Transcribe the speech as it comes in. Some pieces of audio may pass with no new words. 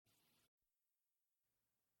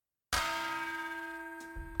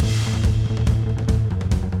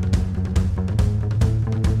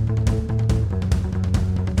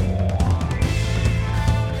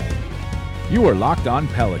You are Locked On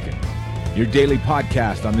Pelicans, your daily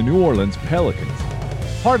podcast on the New Orleans Pelicans,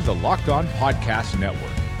 part of the Locked On Podcast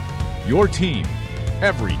Network, your team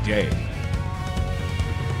every day.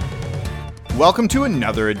 Welcome to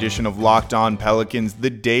another edition of Locked On Pelicans, the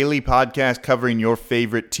daily podcast covering your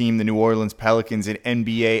favorite team, the New Orleans Pelicans, and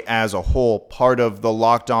NBA as a whole, part of the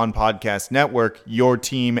Locked On Podcast Network, your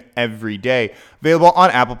team every day. Available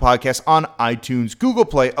on Apple Podcasts, on iTunes, Google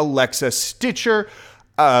Play, Alexa, Stitcher,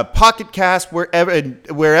 Pocket Cast,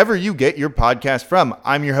 wherever you get your podcast from.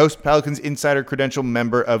 I'm your host, Pelicans Insider Credential,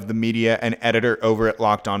 member of the media and editor over at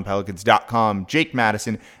LockedOnPelicans.com, Jake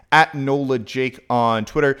Madison, at NOLA Jake on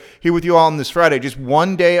Twitter. Here with you all on this Friday. Just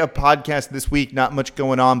one day of podcast this week. Not much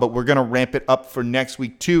going on, but we're going to ramp it up for next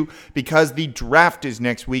week too, because the draft is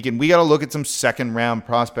next week and we got to look at some second round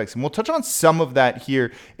prospects. And we'll touch on some of that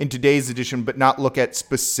here in today's edition, but not look at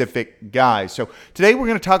specific guys. So today we're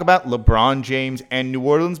going to talk about LeBron James and New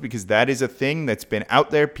Orleans, because that is a thing that's been out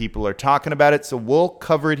there. People are talking about it. So we'll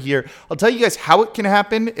cover it here. I'll tell you guys how it can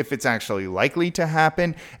happen, if it's actually likely to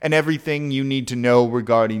happen, and everything you need to know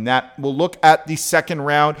regarding that. We'll look at the second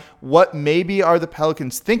round. What maybe are the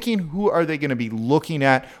Pelicans thinking? Who are they going to be looking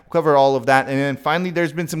at? We'll cover all of that. And then finally,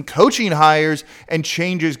 there's been some coaching hires and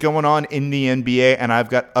changes going on in the NBA, and I've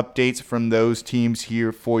got updates from those teams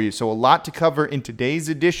here for you. So a lot to cover in today's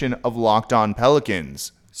edition of Locked On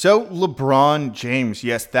Pelicans. So LeBron James,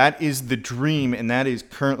 yes, that is the dream, and that is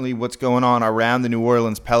currently what's going on around the New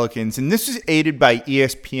Orleans Pelicans. And this is aided by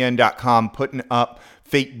ESPN.com putting up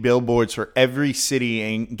fake billboards for every city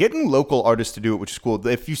and getting local artists to do it, which is cool.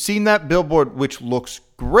 If you've seen that billboard, which looks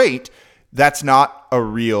great, that's not a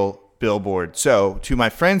real billboard. So to my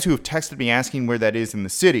friends who have texted me asking where that is in the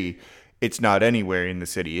city, it's not anywhere in the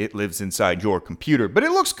city. It lives inside your computer, but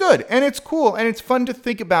it looks good and it's cool and it's fun to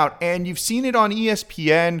think about. And you've seen it on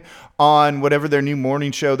ESPN, on whatever their new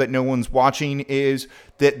morning show that no one's watching is,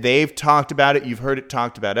 that they've talked about it. You've heard it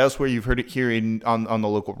talked about elsewhere. You've heard it here on the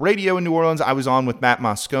local radio in New Orleans. I was on with Matt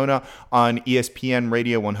Moscona on ESPN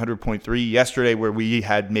Radio 100.3 yesterday, where we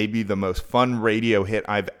had maybe the most fun radio hit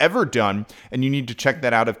I've ever done. And you need to check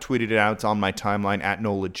that out. I've tweeted it out. It's on my timeline at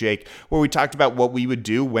NOLA Jake, where we talked about what we would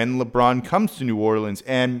do when LeBron comes to New Orleans.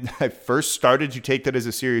 And I first started to take that as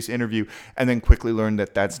a serious interview and then quickly learned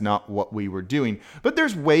that that's not what we were doing. But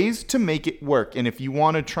there's ways to make it work. And if you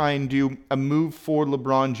want to try and do a move for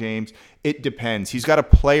LeBron James, it depends. He's got a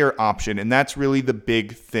player option, and that's really the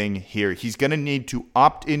big thing here. He's going to need to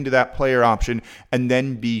opt into that player option and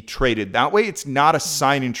then be traded. That way, it's not a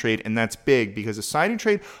sign and trade, and that's big, because a sign and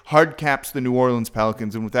trade hard caps the New Orleans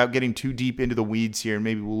Pelicans. And without getting too deep into the weeds here, and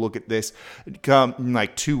maybe we'll look at this come in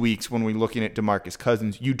like 2 weeks when we're looking at DeMarcus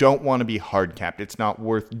Cousins, you don't want to be hard capped. It's not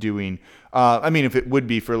worth doing. I mean, if it would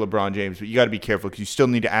be for LeBron James, but you got to be careful because you still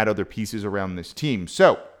need to add other pieces around this team.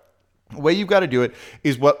 So the way you've got to do it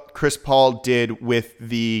is what Chris Paul did with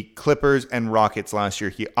the Clippers and Rockets last year.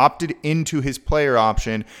 He opted into his player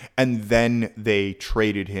option, and then they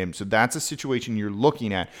traded him. So that's a situation you're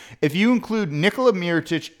looking at. If you include Nikola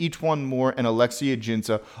Mirotic, E'Twaun Moore, and Alexis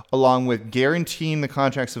Ajinça, along with guaranteeing the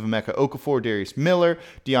contracts of Emeka Okafor, Darius Miller,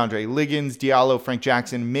 DeAndre Liggins, Diallo, Frank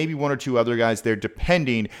Jackson, maybe one or two other guys there,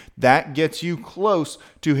 depending, that gets you close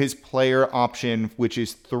to his player option, which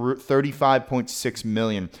is $35.6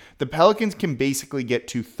 million. The Pelicans can basically get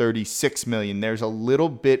to $36 million. There's a little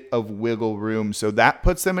bit of wiggle room, so that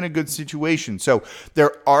puts them in a good situation. So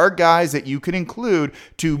there are guys that you can include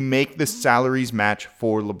to make the salaries match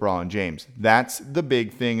for LeBron James. That's the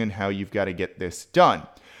big thing and how you've got to get this done.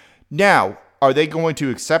 Now, are they going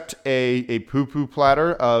to accept a poo-poo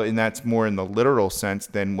platter, and that's more in the literal sense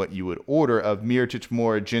than what you would order, of Mirotic,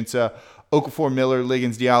 Moore, Ajinça, Okafor, Miller,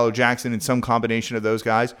 Liggins, Diallo, Jackson, and some combination of those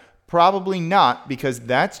guys? Probably not, because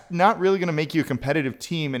that's not really going to make you a competitive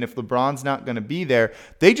team. And if LeBron's not going to be there,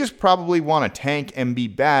 they just probably want to tank and be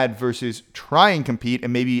bad versus try and compete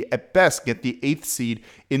and maybe at best get the 8th seed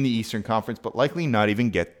in the Eastern Conference, but likely not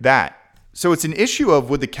even get that. So it's an issue of,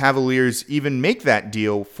 would the Cavaliers even make that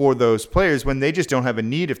deal for those players when they just don't have a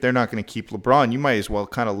need? If they're not going to keep LeBron, you might as well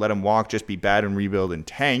kind of let him walk, just be bad and rebuild and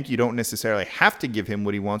tank. You don't necessarily have to give him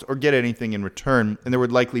what he wants or get anything in return. And there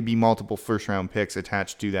would likely be multiple first-round picks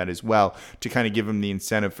attached to that as well to kind of give him the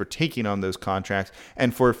incentive for taking on those contracts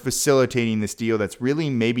and for facilitating this deal that's really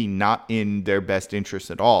maybe not in their best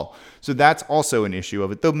interest at all. So that's also an issue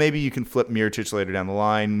of it, though maybe you can flip Mirotic later down the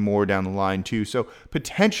line, more down the line too. So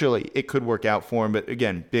potentially it could could work out for him. But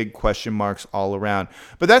again, big question marks all around.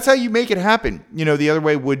 But that's how you make it happen. The other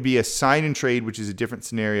way would be a sign and trade, which is a different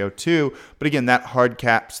scenario too. But again, that hard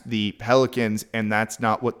caps the Pelicans, and that's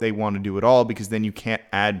not what they want to do at all, because then you can't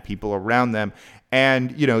add people around them.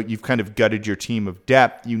 And, you've kind of gutted your team of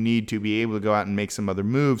depth. You need to be able to go out and make some other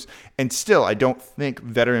moves. And still, I don't think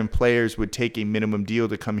veteran players would take a minimum deal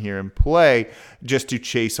to come here and play just to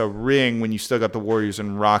chase a ring when you still got the Warriors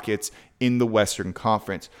and Rockets in the Western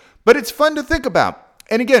Conference. But it's fun to think about.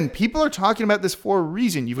 And again, people are talking about this for a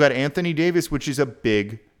reason. You've got Anthony Davis, which is a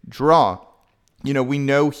big draw. We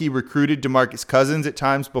know he recruited DeMarcus Cousins at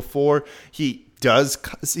times before. He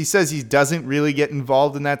says he doesn't really get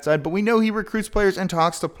involved in that side, but we know he recruits players and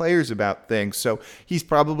talks to players about things. So he's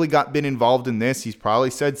probably been involved in this. He's probably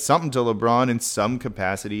said something to LeBron in some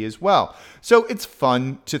capacity as well. So it's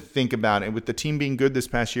fun to think about. And with the team being good this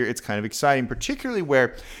past year, it's kind of exciting, particularly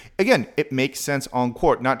where, again, it makes sense on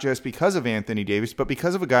court, not just because of Anthony Davis, but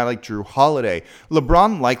because of a guy like Jrue Holiday.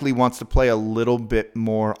 LeBron likely wants to play a little bit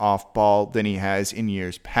more off ball than he has in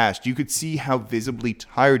years past. You could see how visibly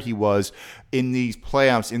tired he was in these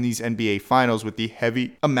playoffs, in these NBA finals, with the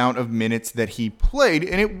heavy amount of minutes that he played,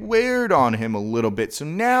 and it weared on him a little bit. So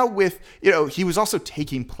now with, he was also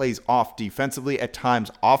taking plays off defensively, at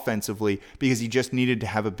times offensively, because he just needed to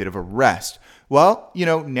have a bit of a rest. Well,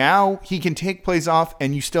 now he can take plays off,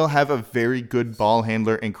 and you still have a very good ball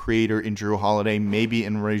handler and creator in Jrue Holiday, maybe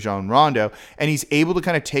in Rajon Rondo, and he's able to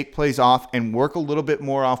kind of take plays off and work a little bit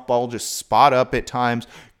more off ball, just spot up at times,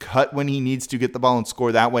 cut when he needs to get the ball and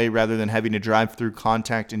score that way rather than having to drive through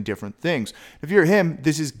contact and different things. If you're him,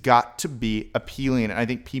 this has got to be appealing, and I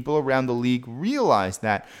think people around the league realize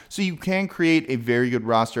that. So you can create a very good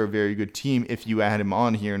roster, a very good team if you add him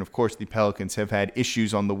on here. And of course, the Pelicans have had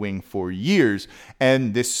issues on the wing for years,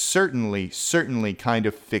 and this certainly kind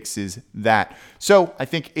of fixes that. So I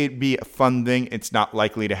think it'd be a fun thing. It's not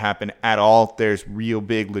likely to happen at all. There's real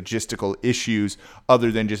big logistical issues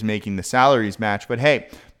other than just making the salaries match. But hey,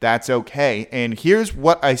 that's okay. And here's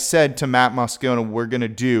what I said to Matt Moscona we're going to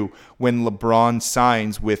do when LeBron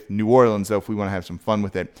signs with New Orleans, though, if we want to have some fun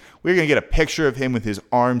with it. We're going to get a picture of him with his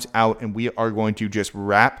arms out, and we are going to just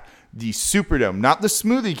wrap the Superdome, not the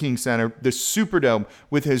Smoothie King Center, the Superdome,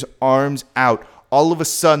 with his arms out. All of a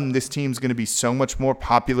sudden, this team's going to be so much more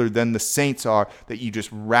popular than the Saints are that you just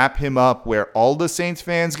wrap him up where all the Saints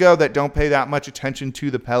fans go that don't pay that much attention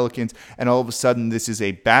to the Pelicans, and all of a sudden, this is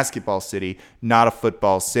a basketball city, not a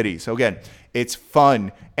football city. So again, it's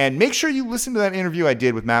fun. And make sure you listen to that interview I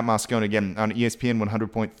did with Matt Moscona, again, on ESPN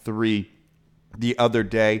 100.3 the other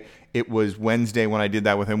day. It was Wednesday when I did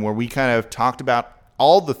that with him, where we kind of talked about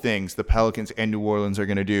all the things the Pelicans and New Orleans are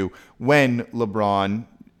going to do when LeBron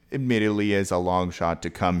admittedly is a long shot to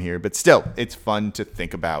come here, but still, it's fun to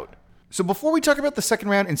think about. So before we talk about the second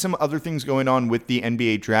round and some other things going on with the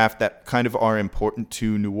NBA draft that kind of are important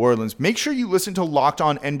to New Orleans, make sure you listen to Locked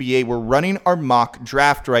On NBA. We're running our mock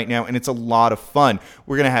draft right now, and it's a lot of fun.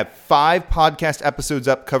 We're going to have 5 podcast episodes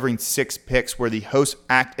up covering 6 picks where the hosts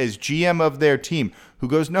act as GM of their team. Who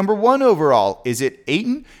goes number 1 overall? Is it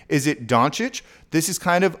Ayton? Is it Doncic? This is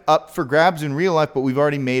kind of up for grabs in real life, but we've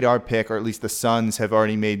already made our pick, or at least the Suns have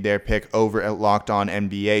already made their pick over at Locked On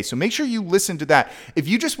NBA. So make sure you listen to that. If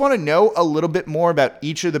you just want to know a little bit more about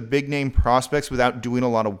each of the big name prospects without doing a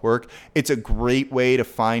lot of work, it's a great way to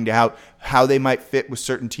find out how they might fit with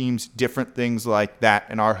certain teams, different things like that.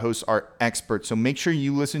 And our hosts are experts. So make sure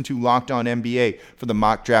you listen to Locked On NBA for the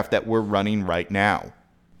mock draft that we're running right now.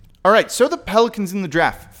 All right, so the Pelicans in the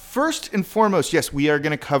draft. First and foremost, yes, we are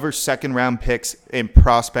going to cover second round picks and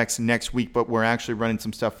prospects next week, but we're actually running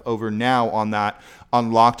some stuff over now on that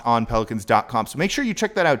on LockedOnPelicans.com. So make sure you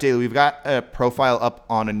check that out daily. We've got a profile up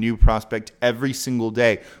on a new prospect every single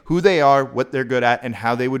day, who they are, what they're good at, and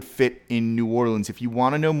how they would fit in New Orleans. If you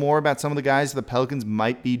want to know more about some of the guys the Pelicans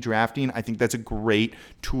might be drafting, I think that's a great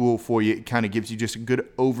tool for you. It kind of gives you just a good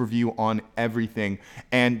overview on everything.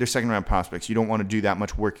 And they're second round prospects. You don't want to do that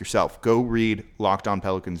much work yourself. Go read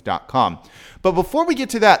LockedOnPelicans.com. But before we get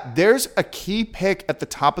to that, there's a key pick at the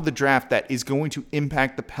top of the draft that is going to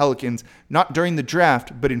impact the Pelicans, not during the draft,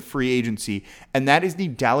 but in free agency, and that is the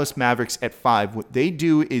Dallas Mavericks at 5. What they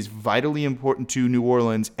do is vitally important to New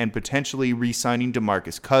Orleans and potentially re-signing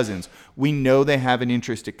DeMarcus Cousins. We know they have an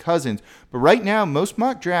interest at Cousins, but right now, most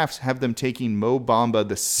mock drafts have them taking Mo Bamba,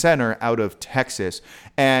 the center, out of Texas,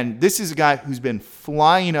 and this is a guy who's been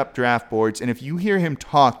flying up draft boards, and if you hear him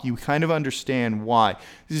talk, you kind of understand why.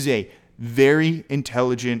 This is a very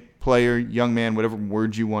intelligent player, young man, whatever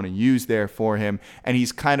word you want to use there for him. And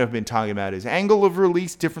he's kind of been talking about his angle of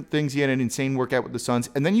release, different things. He had an insane workout with the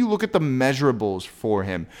Suns. And then you look at the measurables for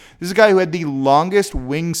him. This is a guy who had the longest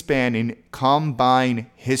wingspan in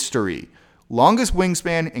combine history. Longest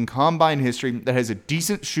wingspan in combine history, that has a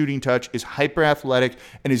decent shooting touch, is hyper athletic,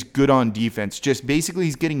 and is good on defense. Just basically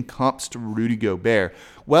he's getting comps to Rudy Gobert.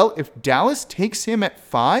 Well, if Dallas takes him at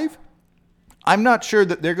 5, I'm not sure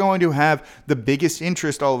that they're going to have the biggest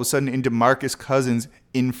interest all of a sudden in DeMarcus Cousins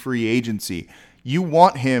in free agency. You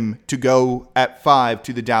want him to go at 5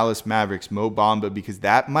 to the Dallas Mavericks, Mo Bamba, because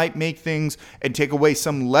that might make things and take away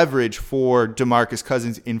some leverage for DeMarcus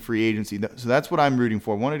Cousins in free agency. So that's what I'm rooting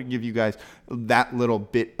for. I wanted to give you guys that little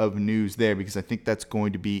bit of news there because I think that's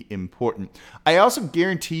going to be important. I also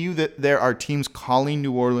guarantee you that there are teams calling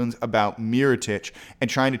New Orleans about Mirotic and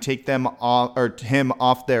trying to take them off, or him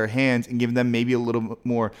off their hands, and give them maybe a little bit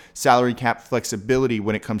more salary cap flexibility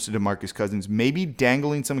when it comes to DeMarcus Cousins. Maybe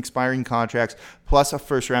dangling some expiring contracts plus a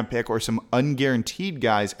first-round pick or some unguaranteed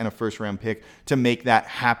guys and a first-round pick to make that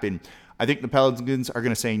happen. I think the Pelicans are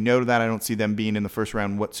going to say no to that. I don't see them being in the first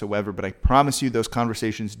round whatsoever, but I promise you those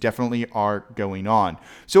conversations definitely are going on.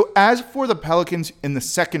 So as for the Pelicans in the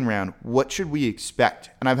second round, what should we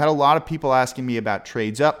expect? And I've had a lot of people asking me about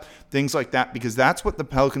trades up, things like that, because that's what the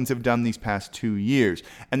Pelicans have done these past 2 years.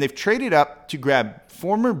 And they've traded up to grab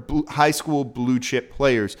former high school blue chip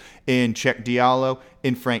players in Cheick Diallo,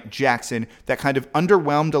 in Frank Jackson, that kind of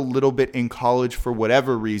underwhelmed a little bit in college for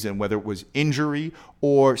whatever reason, whether it was injury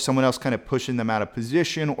or someone else kind of pushing them out of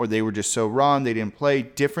position, or they were just so raw and they didn't play,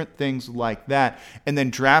 different things like that. And then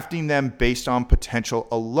drafting them based on potential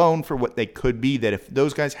alone for what they could be, that if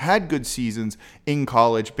those guys had good seasons in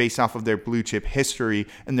college based off of their blue chip history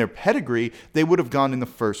and their pedigree, they would have gone in the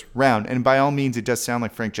first round. And by all means, it does sound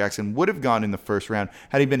like Frank Jackson would have gone in the first round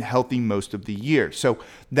had he been healthy most of the year. So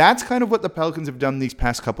that's kind of what the Pelicans have done these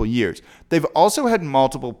past couple years. They've also had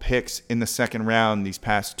multiple picks in the second round these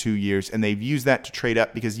past 2 years, and they've used that to trade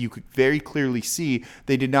up because you could very clearly see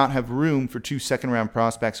they did not have room for 2 second-round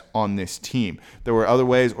prospects on this team. There were other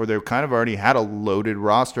ways, or they kind of already had a loaded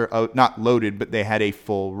roster. Not loaded, but they had a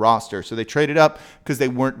full roster. So they traded up because they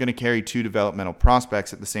weren't going to carry 2 developmental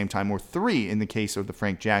prospects at the same time, or 3 in the case of the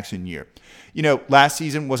Frank Jackson year. You know, last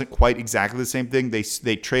season wasn't quite exactly the same thing.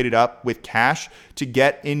 They traded up with cash to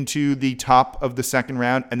get into the top of the second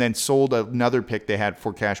round and then sold another pick they had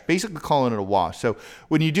for cash, basically calling it a wash. So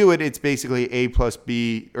when you do it, it's basically A plus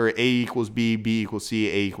B, or A equals B, B equals C,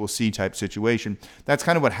 A equals C type situation. That's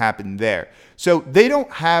kind of what happened there. So they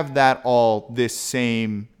don't have that all this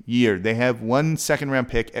same year. They have 1 second-round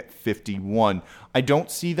pick at 51. I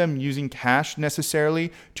don't see them using cash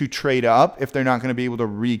necessarily to trade up if they're not going to be able to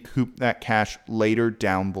recoup that cash later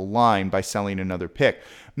down the line by selling another pick.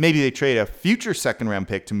 Maybe they trade a future second-round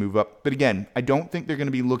pick to move up. But again, I don't think they're going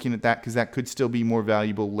to be looking at that because that could still be more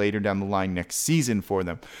valuable later down the line next season for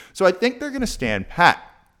them. So I think they're going to stand pat.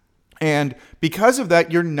 And because of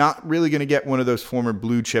that, you're not really going to get one of those former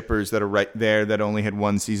blue chippers that are right there that only had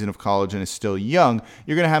 1 season of college and is still young.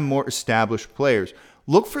 You're going to have more established players.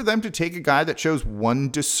 Look for them to take a guy that shows one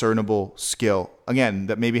discernible skill. Again,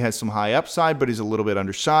 that maybe has some high upside, but is a little bit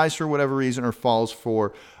undersized for whatever reason, or falls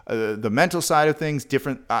for the mental side of things,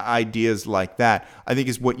 different ideas like that, I think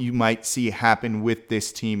is what you might see happen with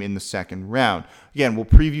this team in the second round. Again, we'll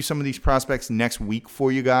preview some of these prospects next week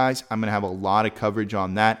for you guys. I'm going to have a lot of coverage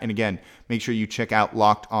on that. And again, make sure you check out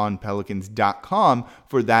LockedOnPelicans.com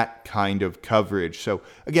for that kind of coverage. So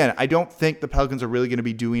again, I don't think the Pelicans are really going to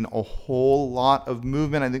be doing a whole lot of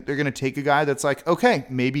movement. I think they're going to take a guy that's like, okay,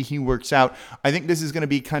 maybe he works out. I think this is going to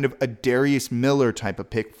be kind of a Darius Miller type of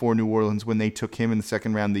pick for New Orleans when they took him in the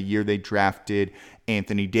second round the year they drafted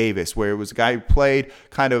Anthony Davis, where it was a guy who played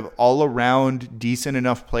kind of all around decent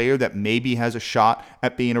enough player that maybe has a shot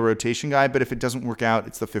at being a rotation guy, but if it doesn't work out,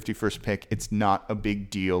 it's the 51st pick. It's not a big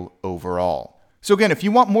deal overall. So again, if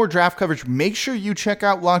you want more draft coverage, make sure you check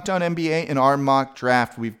out Locked On NBA and our mock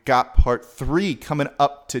draft. We've got part 3 coming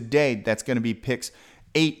up today. That's going to be picks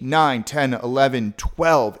 8, 9, 10, 11,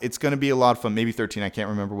 12. It's going to be a lot of fun. Maybe 13. I can't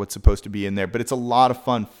remember what's supposed to be in there, but it's a lot of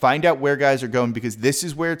fun. Find out where guys are going, because this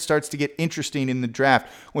is where it starts to get interesting in the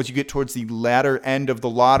draft. Once you get towards the latter end of the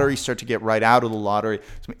lottery, start to get right out of the lottery.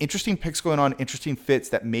 Some interesting picks going on, interesting fits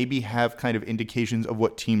that maybe have kind of indications of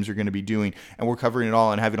what teams are going to be doing. And we're covering it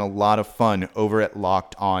all and having a lot of fun over at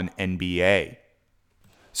Locked On NBA.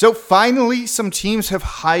 So finally, some teams have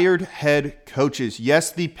hired head coaches.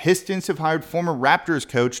 Yes, the Pistons have hired former Raptors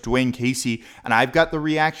coach Dwayne Casey, and I've got the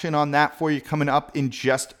reaction on that for you coming up in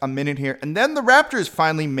just a minute here. And then the Raptors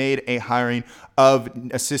finally made a hiring of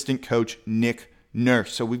assistant coach Nick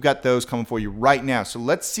Nurse. So we've got those coming for you right now. So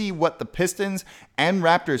let's see what the Pistons and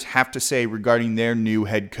Raptors have to say regarding their new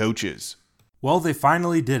head coaches. Well, they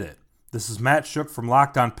finally did it. This is Matt Shook from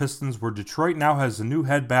Locked On Pistons, where Detroit now has a new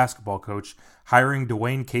head basketball coach, hiring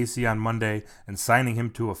Dwayne Casey on Monday and signing him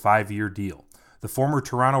to a 5-year deal. The former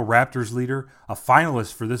Toronto Raptors leader, a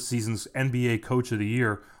finalist for this season's NBA Coach of the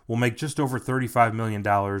Year, will make just over $35 million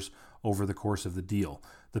over the course of the deal.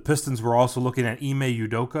 The Pistons were also looking at Ime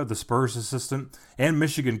Udoka, the Spurs assistant, and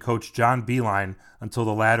Michigan coach John Beilein until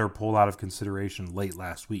the latter pulled out of consideration late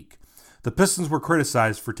last week. The Pistons were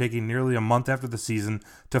criticized for taking nearly a month after the season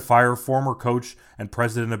to fire former coach and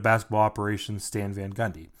president of basketball operations Stan Van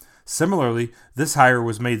Gundy. Similarly, this hire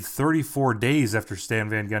was made 34 days after Stan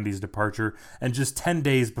Van Gundy's departure and just 10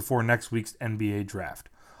 days before next week's NBA draft.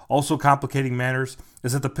 Also complicating matters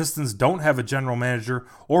is that the Pistons don't have a general manager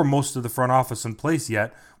or most of the front office in place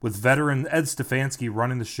yet, with veteran Ed Stefanski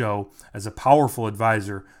running the show as a powerful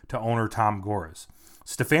advisor to owner Tom Gores.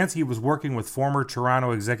 Stefanski was working with former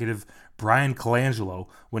Toronto executive Brian Colangelo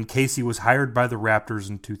when Casey was hired by the Raptors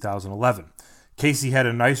in 2011. Casey had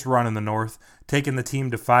a nice run in the North, taking the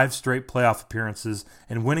team to 5 straight playoff appearances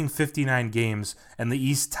and winning 59 games and the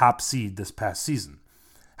East top seed this past season.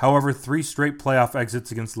 However, 3 straight playoff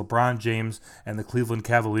exits against LeBron James and the Cleveland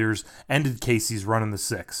Cavaliers ended Casey's run in the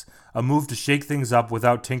 6, a move to shake things up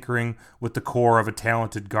without tinkering with the core of a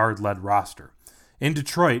talented guard-led roster. In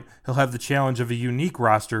Detroit, he'll have the challenge of a unique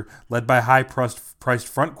roster led by high-priced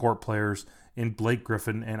front-court players in Blake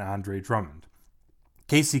Griffin and Andre Drummond.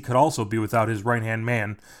 Casey could also be without his right-hand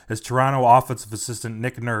man, as Toronto offensive assistant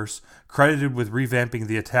Nick Nurse, credited with revamping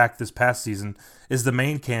the attack this past season, is the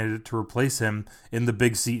main candidate to replace him in the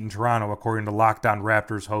big seat in Toronto, according to Locked On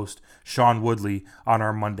Raptors host Sean Woodley on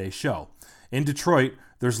our Monday show. In Detroit,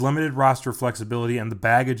 there's limited roster flexibility and the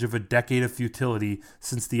baggage of a decade of futility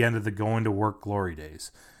since the end of the going-to-work glory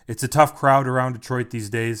days. It's a tough crowd around Detroit these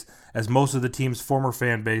days, as most of the team's former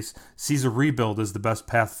fan base sees a rebuild as the best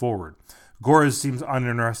path forward. Gores seems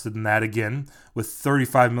uninterested in that again, with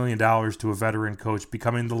 $35 million to a veteran coach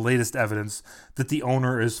becoming the latest evidence that the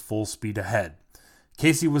owner is full speed ahead.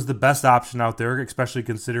 Casey was the best option out there, especially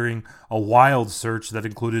considering a wild search that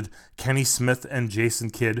included Kenny Smith and Jason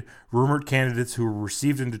Kidd, rumored candidates who were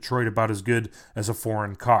received in Detroit about as good as a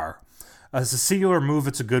foreign car. As a singular move,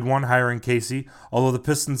 it's a good one, hiring Casey, although the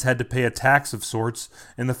Pistons had to pay a tax of sorts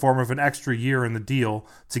in the form of an extra year in the deal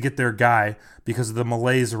to get their guy because of the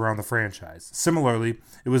malaise around the franchise. Similarly,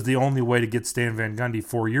 it was the only way to get Stan Van Gundy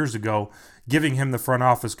 4 years ago, giving him the front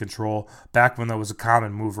office control back when that was a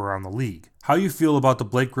common move around the league. How you feel about the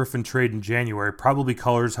Blake Griffin trade in January probably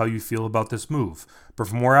colors how you feel about this move, but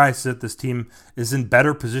from where I sit, this team is in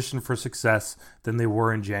better position for success than they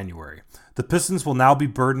were in January. The Pistons will now be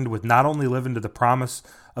burdened with not only living to the promise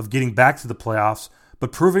of getting back to the playoffs,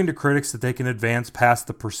 but proving to critics that they can advance past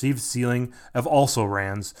the perceived ceiling of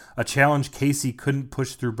also-rans, a challenge Casey couldn't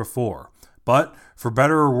push through before. But, for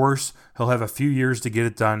better or worse, he'll have a few years to get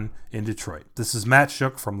it done in Detroit. This is Matt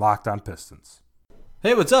Shook from Locked On Pistons.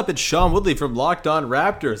 Hey, what's up? It's Sean Woodley from Locked On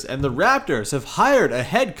Raptors, and the Raptors have hired a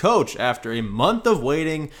head coach after a month of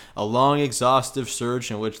waiting, a long, exhaustive search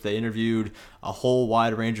in which they interviewed a whole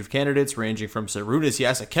wide range of candidates, ranging from Sarunas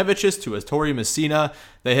Jasikevičius to Ettore Messina.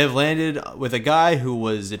 They have landed with a guy who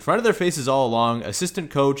was in front of their faces all along,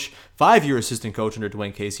 assistant coach, 5-year assistant coach under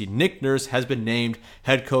Dwayne Casey. Nick Nurse has been named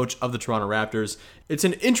head coach of the Toronto Raptors. It's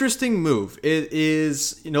an interesting move. It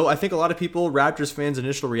is, I think a lot of people, Raptors fans'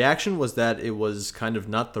 initial reaction was that it was kind of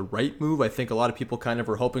not the right move. I think a lot of people kind of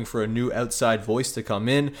were hoping for a new outside voice to come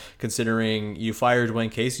in, considering you fired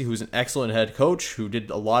Dwayne Casey, who's an excellent head coach, who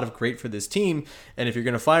did a lot of great for this team. And if you're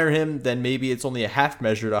going to fire him, then maybe it's only a half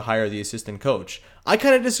measure to hire the assistant coach. I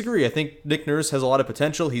kind of disagree. I think Nick Nurse has a lot of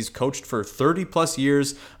potential. He's coached for 30 plus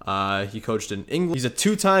years. He coached in England. He's a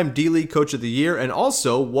 2-time D-League Coach of the Year and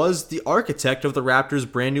also was the architect of the Raptors'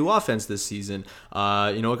 brand new offense this season.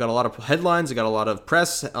 It got a lot of headlines. It got a lot of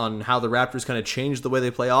press on how the Raptors kind of changed the way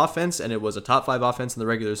they play offense, and it was a top 5 offense in the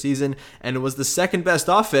regular season, and it was the second best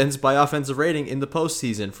offense by offensive rating in the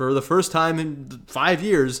postseason. For the first time in 5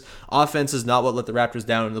 years, offense is not what let the Raptors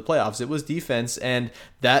down in the playoffs. It was defense, and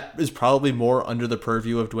that is probably more under the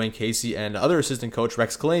purview of Dwayne Casey and other assistant coach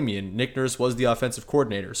Rex Kalamian. Nick Nurse was the offensive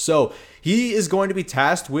coordinator. So he is going to be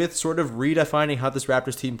tasked with sort of redefining how this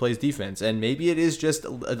Raptors team plays defense. And maybe it is just a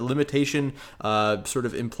limitation sort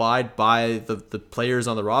of implied by the players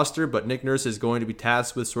on the roster, but Nick Nurse is going to be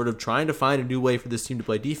tasked with sort of trying to find a new way for this team to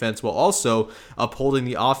play defense while also upholding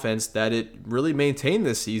the offense that it really maintained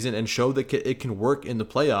this season and showed that it can work in the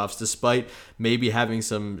playoffs despite maybe having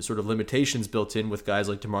some sort of limitations built in with guys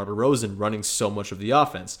like DeMar DeRozan running so much much of the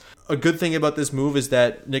offense. A good thing about this move is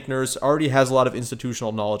that Nick Nurse already has a lot of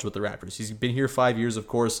institutional knowledge with the Raptors. He's been here 5 years, of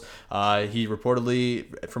course. He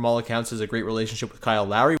reportedly, from all accounts, has a great relationship with Kyle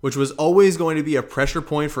Lowry, which was always going to be a pressure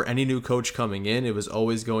point for any new coach coming in. It was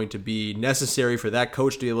always going to be necessary for that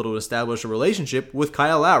coach to be able to establish a relationship with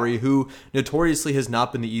Kyle Lowry, who notoriously has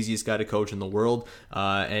not been the easiest guy to coach in the world.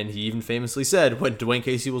 And he even famously said when Dwayne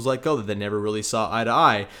Casey was let go that they never really saw eye to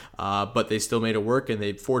eye, but they still made it work and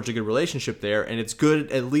they forged a good relationship there. And it's good,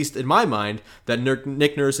 at least in my mind, that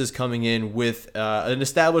Nick Nurse is coming in with an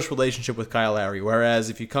established relationship with Kyle Lowry, whereas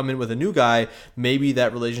if you come in with a new guy, maybe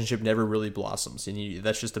that relationship never really blossoms, and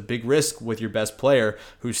that's just a big risk with your best player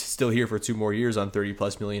who's still here for 2 more years on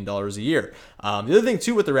 $30+ million a year. The other thing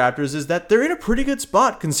too with the Raptors is that they're in a pretty good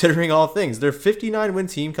spot considering all things. They're a 59-win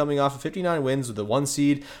team coming off of 59 wins with the 1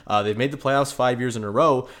 seed. They've made the playoffs 5 years in a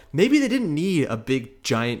row. Maybe they didn't need a big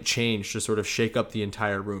giant change to sort of shake up the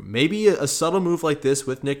entire room. Maybe a subtle move like this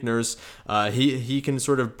with Nick Nurse, he can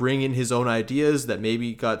sort of bring in his own ideas that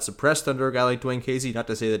maybe got suppressed under a guy like Dwayne Casey. Not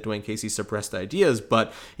to say that Dwayne Casey suppressed ideas,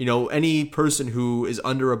 but any person who is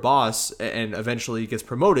under a boss and eventually gets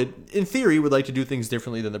promoted, in theory, would like to do things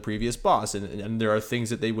differently than the previous boss. And there are things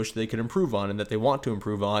that they wish they could improve on and that they want to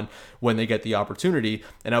improve on when they get the opportunity.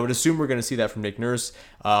 And I would assume we're going to see that from Nick Nurse.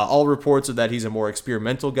 All reports are that he's a more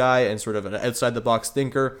experimental guy and sort of an outside-the-box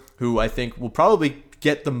thinker who I think will probably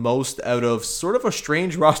get the most out of sort of a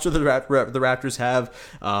strange roster the Raptors have,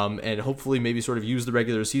 and hopefully maybe sort of use the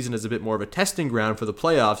regular season as a bit more of a testing ground for the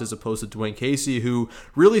playoffs as opposed to Dwayne Casey, who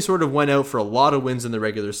really sort of went out for a lot of wins in the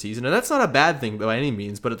regular season. And that's not a bad thing by any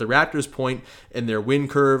means, but at the Raptors' point in their win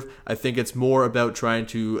curve, I think it's more about trying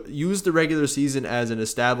to use the regular season as an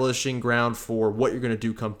establishing ground for what you're going to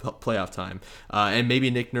do come playoff time. And maybe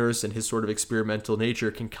Nick Nurse and his sort of experimental nature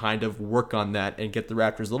can kind of work on that and get the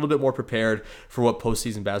Raptors a little bit more prepared for what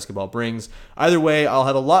postseason basketball brings. Either way, I'll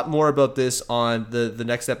have a lot more about this on the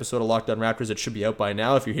next episode of Locked On Raptors. It should be out by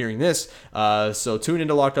now if you're hearing this. So tune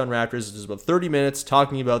into Locked On Raptors. It's about 30 minutes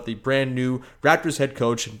talking about the brand new Raptors head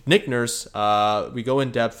coach, Nick Nurse. We go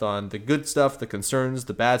in depth on the good stuff, the concerns,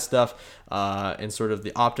 the bad stuff, and sort of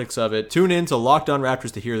the optics of it. Tune in to Locked On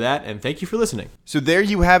Raptors to hear that, and thank you for listening. So there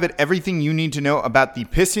you have it, everything you need to know about the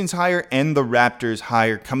Pistons hire and the Raptors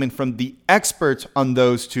hire coming from the experts on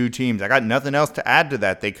those two teams. I got nothing else to add to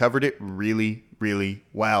that. They covered it really, really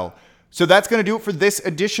well. So that's going to do it for this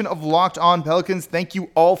edition of Locked On Pelicans. Thank you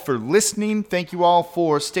all for listening. Thank you all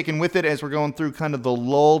for sticking with it as we're going through kind of the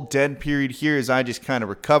lull dead period here as I just kind of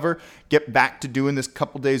recover, get back to doing this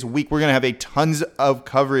couple days a week. We're going to have a tons of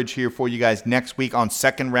coverage here for you guys next week on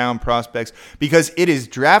second round prospects because it is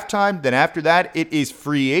draft time. Then after that, it is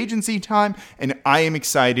free agency time, and I am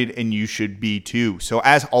excited and you should be too. So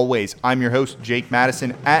as always, I'm your host, Jake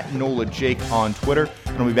Madison at NOLA Jake on Twitter,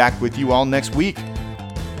 and I'll be back with you all next week.